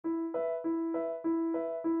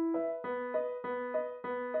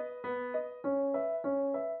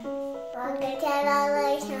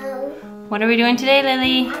What are we doing today,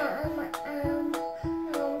 Lily?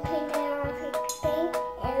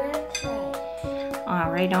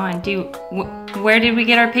 Oh, right on. Where did we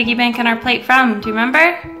get our piggy bank and our plate from? Do you remember?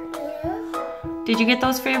 Yeah. Did you get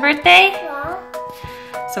those for your birthday? Yeah.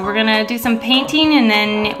 So we're gonna do some painting and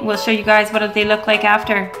then we'll show you guys what they look like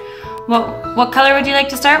after. What color would you like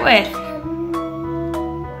to start with?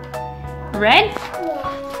 Red?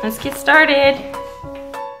 Yeah. Let's get started.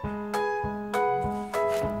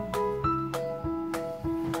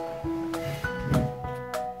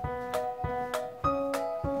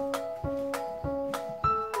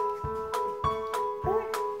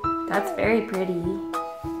 That's very pretty.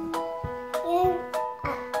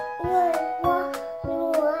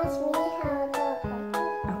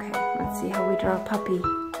 Okay, let's see how we draw a puppy.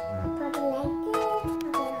 Puppy like this.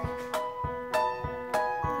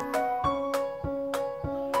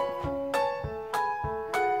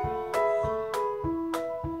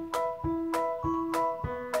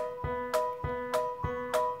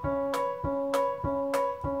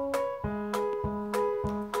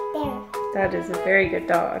 There. That is a very good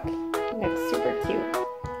dog. Looks super cute.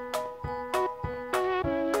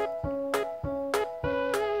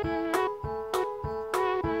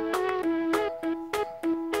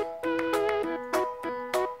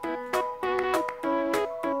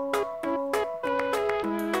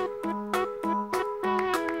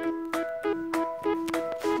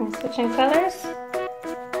 I'm switching colors.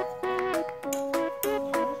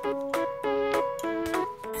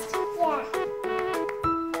 Yeah.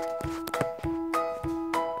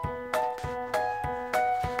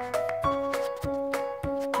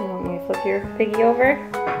 You want me to flip your piggy over?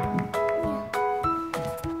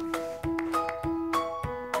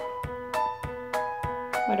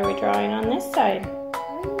 What are we drawing on this side?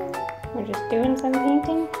 We're just doing some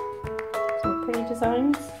painting. Some pretty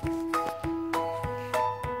designs.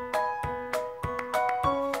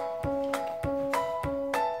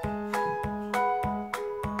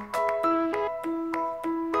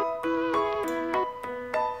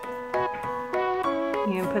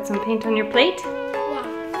 You gonna put some paint on your plate? Yeah.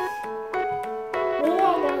 We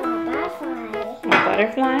are doing a butterfly. A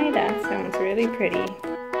butterfly? That sounds really pretty.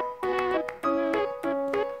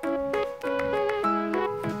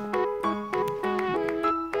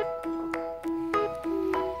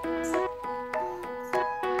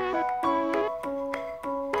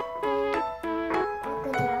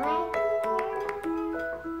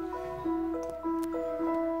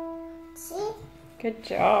 See? Good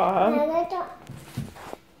job.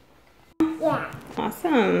 Yeah.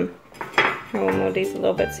 Awesome. We'll move these a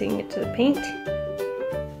little bit so you can get to the paint.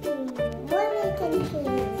 What we can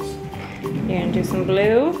choose? You're gonna do some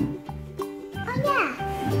blue. Oh yeah.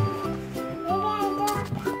 Maybe I got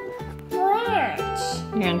branch.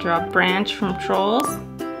 You're gonna draw a branch from Trolls.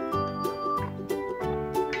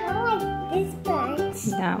 I like this branch.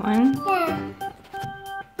 That one. Yeah.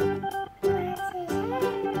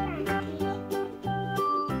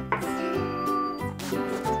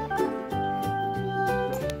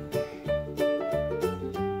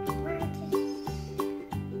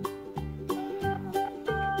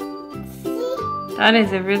 That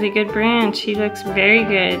is a really good branch. He looks very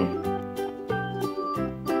good.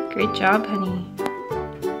 Great job, honey.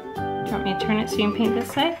 Do you want me to turn it so you can paint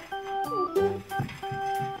this side?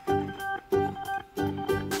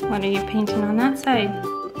 What are you painting on that side?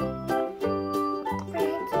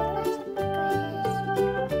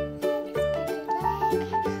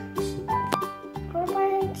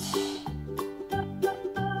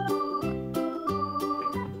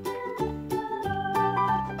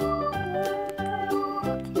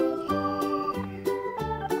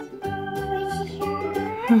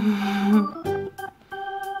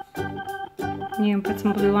 You gonna put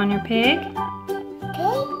some blue on your pig? Pig?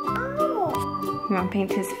 Oh. You wanna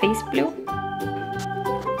paint his face blue?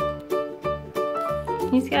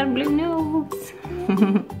 He's got a blue nose.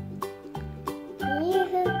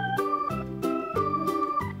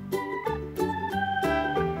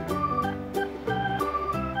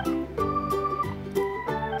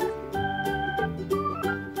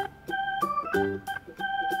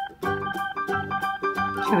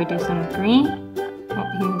 Shall we do some green? Oh,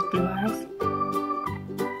 he has blue eyes.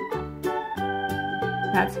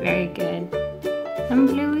 That's very good. And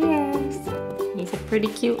blue ears. He's a pretty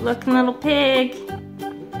cute looking little pig. Maybe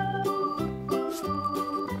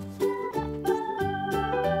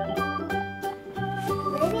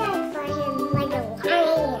I find him like a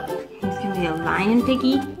lion. He's gonna be a lion,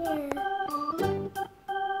 Piggy.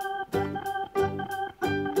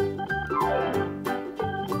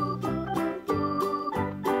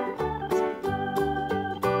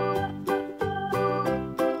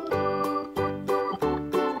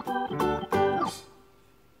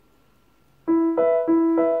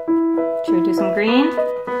 Should we do some green?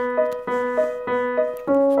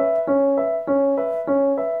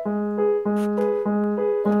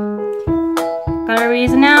 Color are we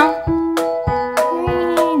using now?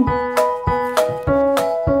 Green.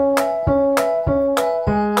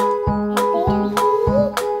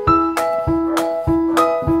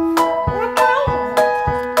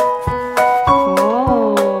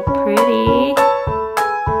 Oh, pretty.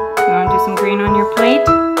 You want to do some green on your plate?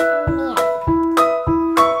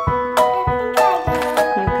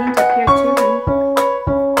 You paint up here too.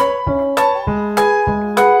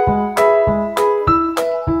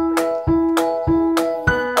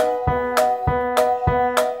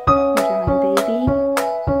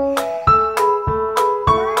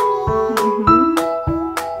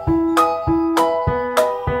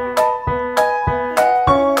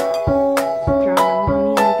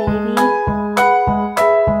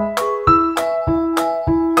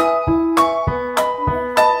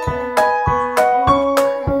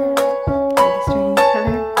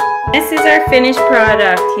 This is our finished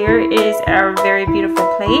product. Here is our very beautiful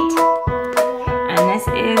plate. And this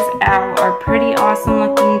is our pretty awesome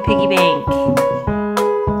looking piggy bank.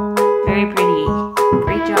 Very pretty.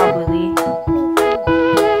 Great job, Lily.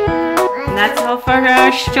 And that's all for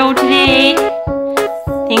our show today.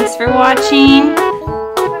 Thanks for watching.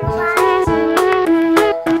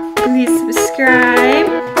 Please subscribe.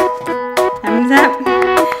 Thumbs up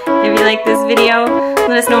if you like this video.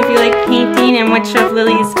 Let us know if you like painting and which of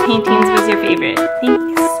Lily's paintings was your favorite.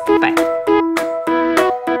 Thanks. Bye.